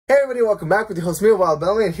Hey everybody, welcome back with your host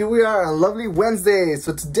AWildBellamy, and here we are on lovely Wednesday.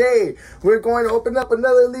 So today we're going to open up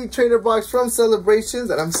another Elite Trainer box from Celebrations,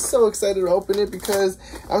 and I'm so excited to open it because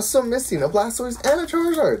I'm still missing a Blastoise and a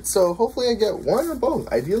Charizard. So hopefully I get one or both,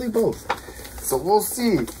 ideally both. So we'll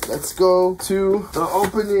see. Let's go to the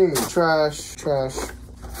opening. Trash.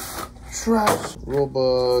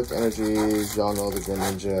 Rulebook, energies, y'all know the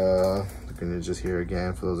Greninja. The Greninja's here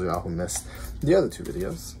again for those of y'all who missed the other two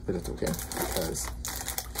videos, but it's okay because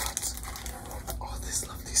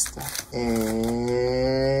stuff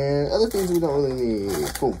and other things we don't really need.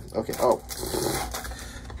 Boom. Okay. Oh,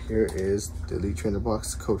 here is the Elite Trainer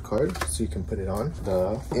box code card, so you can put it on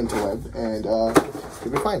the interweb and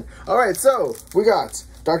you'll be fine. All right, so we got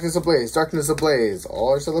Darkness Ablaze, all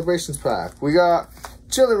our Celebrations pack. We got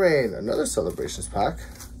Chillin' Rain, another Celebrations pack.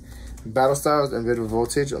 Battle Styles and Vivid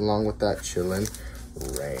Voltage, along with that Chillin'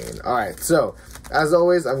 Rain. All right, so as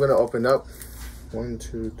always, I'm gonna open up 1,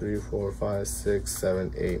 2, 3, 4, 5, 6,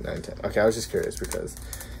 7, 8, 9, 10. Okay, I was just curious because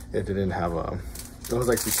it didn't have it was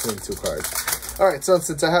like between two cards. All right, so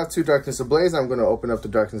since I have two Darkness Ablaze, I'm gonna open up the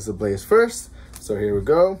Darkness Ablaze first. So here we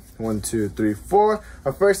go. 1, 2, 3, 4.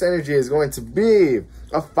 Our first energy is going to be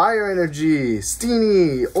a Fire Energy,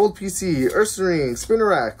 Steenie, Old PC, Ursaring,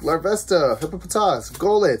 Spinarak, Larvesta, Hippopotas,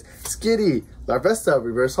 Golett, Skitty, Larvesta,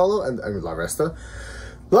 Reverse Holo, and Larvesta.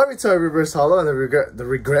 Larvitar Reverse Holo, and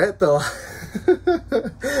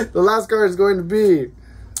the last card is going to be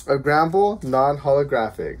a Gramble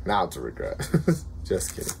non-holographic. Now it's a regret.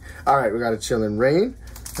 Just kidding. Alright, we got a Chillin' Rain.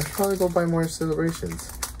 I should probably go buy more Celebrations.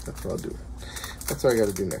 That's what I'll do. That's what I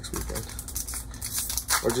gotta do next weekend.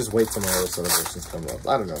 Or just wait till my other Celebrations come up.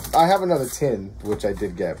 I don't know. I have another tin, which I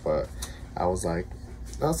did get, but I was like,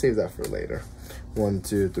 I'll save that for later. 1,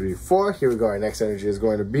 2, 3, 4. Here we go. Our next energy is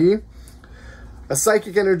going to be a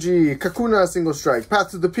Psychic Energy, Kakuna Single Strike, Path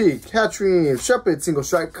to the Peak, Hatterene, Shuppet Single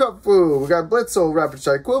Strike, Cutfu. We got Blitzel Rapid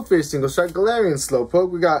Strike, Quillfish Single Strike, Galarian Slowpoke.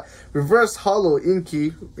 We got Reverse Holo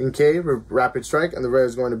Inkay Rapid Strike, and the rare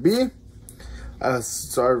is going to be a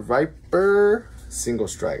Star Viper Single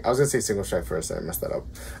Strike. I was gonna say Single Strike first, and I messed that up.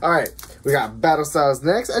 All right, we got Battle Styles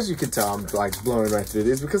next. As you can tell, I'm like blowing right through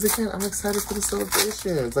these because again, I'm excited for the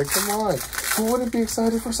Celebrations. Like, come on, who wouldn't be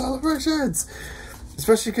excited for Celebrations?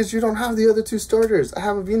 Especially because you don't have the other two starters. I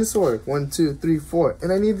have a Venusaur, 1, 2, 3, 4,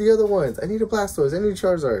 and I need the other ones. I need a Blastoise, I need a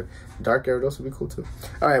Charizard. Dark Gyarados would be cool too.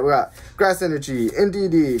 All right, we got Grass Energy,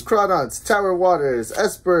 Indeedee, Crawdons, Tower Waters,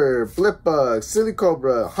 Esper, Blipbug,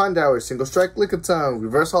 Silicobra, Houndour, Single Strike, Lickitung,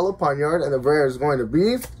 Reverse Holo Ponyard, and the rare is going to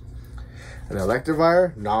be an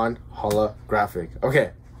Electivire non-holographic.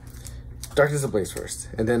 Okay, Darkness Ablaze first,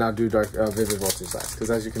 and then I'll do Vivid Voltage last, because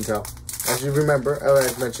as you can tell, as you remember,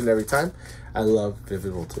 I've mentioned every time, I love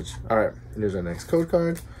Vivid Voltage. All right, here's our next code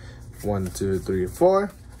card. 1, 2, 3,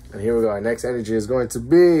 4. And here we go. Our next energy is going to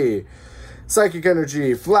be Psychic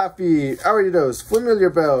Energy, Flappy, Ariados, Familiar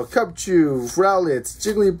Bell, Cubchoo, Rowlet,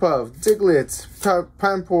 Jigglypuff, Diglett,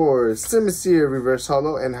 Pampor, Simisear, Reverse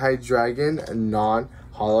Holo, and Hydreigon,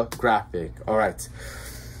 non-holographic. All right.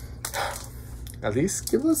 At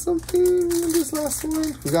least give us something in this last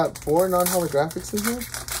one. We got 4 non-holographics in here.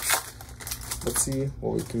 Let's see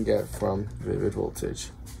what we can get from Vivid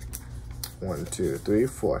Voltage. 1, 2, 3,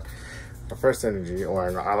 4. Our first energy,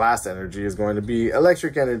 or our last energy, is going to be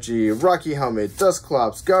Electric Energy, Rocky Helmet,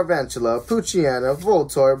 Dusclops, Garvantula, Poochyena,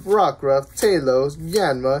 Voltorb, Rockruff, Talos,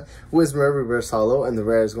 Yanma, Whismur, Reverse Holo, and the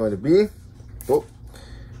rare is going to be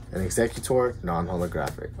an Executor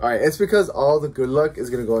non-holographic. All right, it's because all the good luck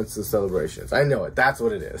is going to go into the Celebrations. I know it. That's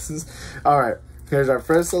what it is. All right, here's our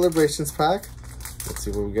first Celebrations pack. Let's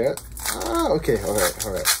see what we get. Ah, okay, all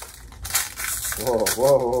right.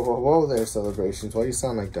 Whoa there, Celebrations. Why do you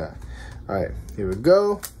sound like that? All right, here we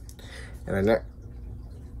go. And our next,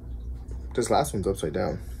 this last one's upside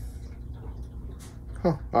down.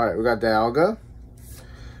 Huh. All right, we got Dialga.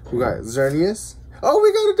 We got Xerneas. Oh,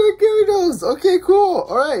 we got a Dark Gyarados. Okay, cool.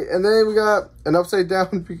 All right, and then we got an upside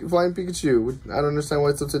down flying Pikachu. I don't understand why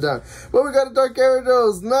it's upside down, but we got a Dark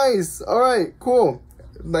Gyarados. Nice. All right, cool.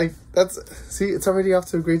 Like, that's, see, it's already off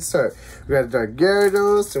to a great start. We got a Dark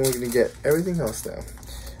Gyarados, and we're gonna get everything else now.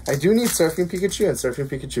 I do need Surfing Pikachu and Surfing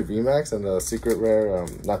Pikachu VMAX and the secret rare,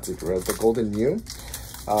 not secret rare, the Golden Mew.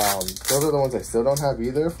 Those are the ones I still don't have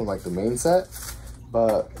either from like the main set,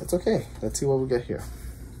 but it's okay. Let's see what we get here.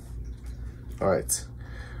 All right,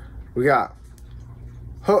 we got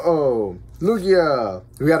Lugia.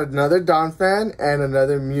 We got another Donphan and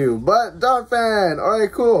another Mew, but Donphan. All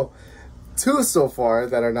right, cool. 2 so far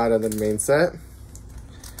that are not in the main set.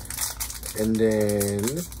 And then,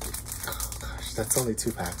 oh gosh, that's only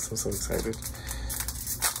 2 packs. I'm so excited.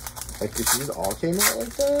 Like, if these all came out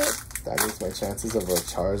like that, that means my chances of a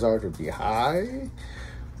Charizard would be high.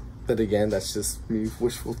 But again, that's just me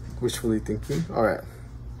wishfully thinking. All right.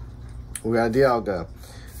 We got Dialga,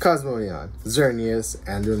 Cosmoleon, Xerneas,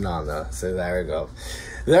 and Lunala. So there we go.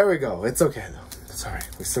 There we go. It's okay, though. It's all right.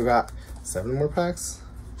 We still got 7 more packs.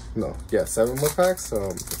 No, yeah, 7 more packs.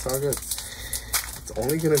 So it's all good. It's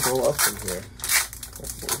only going to go up from here.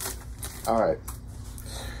 Hopefully. All right.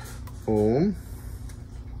 Boom.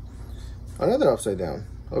 Another upside down.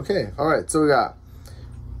 Okay. All right. So we got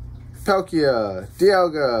Palkia,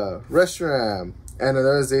 Dialga, Reshiram, and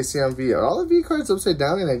another Zacian V. Are all the V cards upside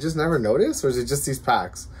down and I just never noticed? Or is it just these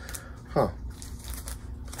packs? Huh.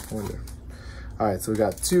 I wonder. Alright, so we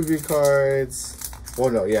got 2 V cards. Well,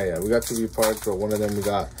 no, yeah. We got 2 V cards, but one of them we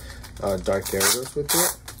got Dark Gyarados with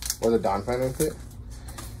it. Or the Donphan with it.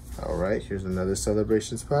 Alright, here's another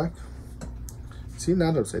Celebrations pack. See,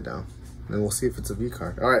 not upside down. And we'll see if it's a V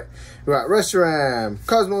card. Alright, we got Reshiram,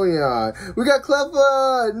 Cosmoleon, we got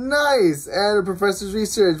Cleffa, nice, and a Professor's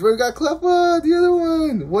Research. We got Cleffa, the other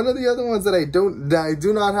one of the other ones that I do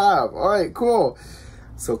not have. Alright, cool.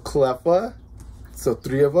 So Cleffa, so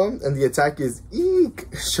 3 of them, and the attack is eek.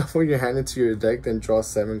 Shuffle your hand into your deck, then draw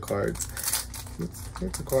 7 cards.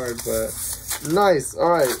 It's a card, but nice.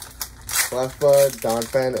 Alright, Cleffa,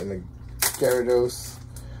 Donphan, and the Gyarados.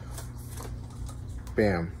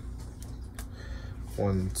 Bam.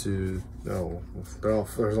 1, 2, no,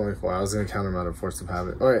 there's only 4. I was going to count them out of force of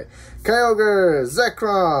habit. All right, Kyogre,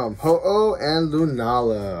 Zekrom, Ho-Oh, and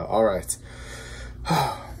Lunala. All right.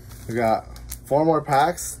 We got 4 more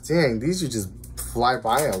packs. Dang, these you just fly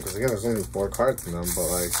by them because, again, there's only 4 cards in them. But,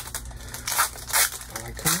 like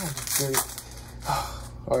come on.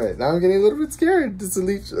 All right, now I'm getting a little bit scared. This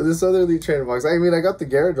other Elite Trainer box. I mean, I got the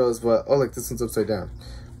Gyarados, but, oh, look, this one's upside down.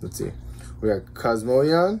 Let's see. We got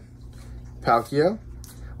Cosmoleon, Palkia.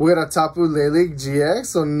 We got a Tapu Lele GX,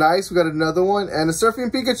 so nice. We got another one and a Surfing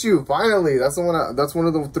Pikachu. Finally, that's the one. That's one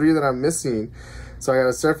of the 3 that I'm missing. So I got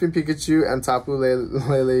a Surfing Pikachu and Tapu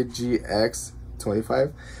Lele GX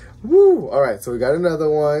 25. Woo! All right, so we got another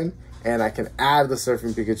one, and I can add the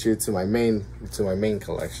Surfing Pikachu to my main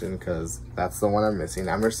collection because that's the one I'm missing.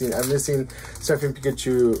 I'm missing Surfing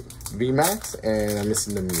Pikachu VMAX, and I'm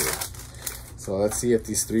missing the Mew. So let's see if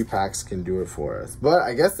these 3 packs can do it for us. But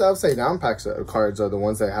I guess the upside down cards are the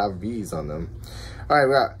ones that have V's on them. All right,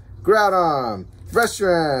 we got Groudon,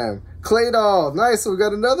 Reshiram, Claydol. Nice, so we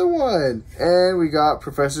got another one. And we got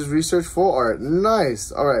Professor's Research Full Art.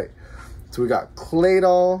 Nice. All right, so we got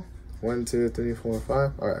Claydol. 1, 2, 3, 4,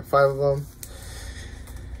 5. All right, 5 of them.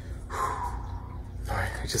 All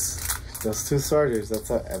right, those 2 starters.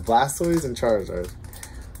 That's a Blastoise and Charizard.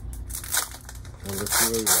 Let's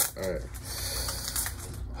see what we got. All right.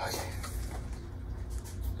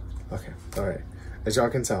 Okay, all right. As y'all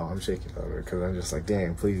can tell, I'm shaking over it because I'm just like,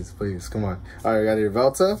 dang, please, come on. All right, we got a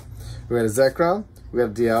Yveltal, we got a Zekrom, we got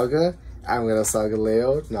a Dialga, and we got a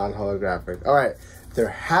Solgaleo non-holographic. All right, there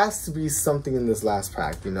has to be something in this last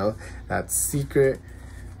pack, you know? That secret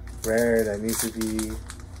rare that needs to be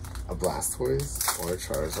a Blastoise or a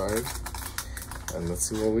Charizard. And let's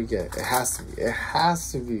see what we get. It has to be. It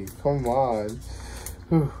has to be. Come on.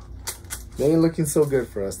 Whew. They ain't looking so good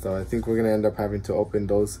for us, though. I think we're going to end up having to open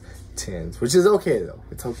those tins, which is okay, though.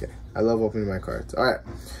 It's okay. I love opening my cards. All right.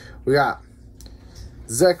 We got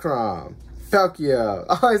Zekrom, Palkia.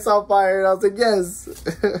 Oh, I saw fire, and I was like, yes.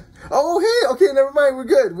 Oh, hey. Okay, never mind. We're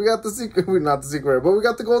good. We got the secret. Not the secret, but we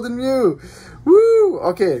got the Golden Mew. Woo.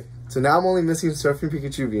 Okay. So now I'm only missing Surfing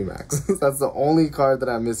Pikachu VMAX. That's the only card that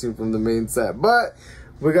I'm missing from the main set. But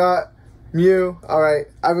we got Mew. All right,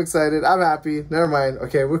 I'm excited. I'm happy. Never mind.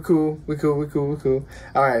 Okay, we're cool. We're cool.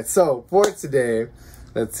 All right, so for today,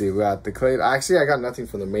 let's see. We got the Claydol. Actually, I got nothing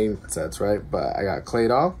from the main sets, right? But I got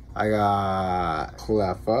Claydol. I got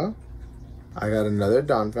Cleffa. I got another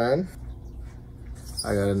Donphan.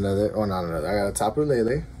 I got another. Oh, not another. I got a Tapu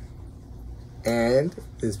Lele. And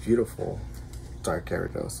this beautiful Dark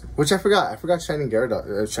Gyarados, which I forgot. I forgot Shining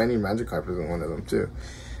Gyarados. Shining Magikarp is one of them too.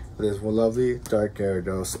 There's one lovely Dark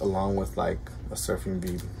Gyarados along with like a Surfing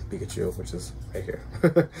Pikachu, which is right here.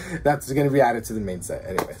 That's going to be added to the main set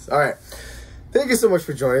anyways. All right. Thank you so much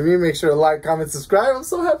for joining me. Make sure to like, comment, subscribe. I'm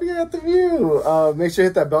so happy I got the view. Make sure to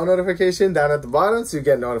hit that bell notification down at the bottom so you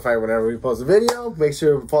get notified whenever we post a video. Make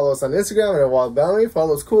sure to follow us on Instagram at AWildBellamy for all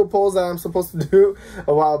those cool polls that I'm supposed to do.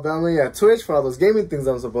 AWildBellamy at Twitch for all those gaming things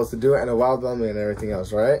I'm supposed to do. And AWildBellamy and everything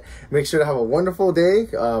else, all right? Make sure to have a wonderful day.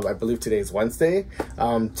 I believe today is Wednesday.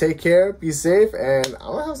 Take care, be safe, and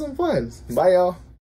I'm going to have some fun. Bye, y'all.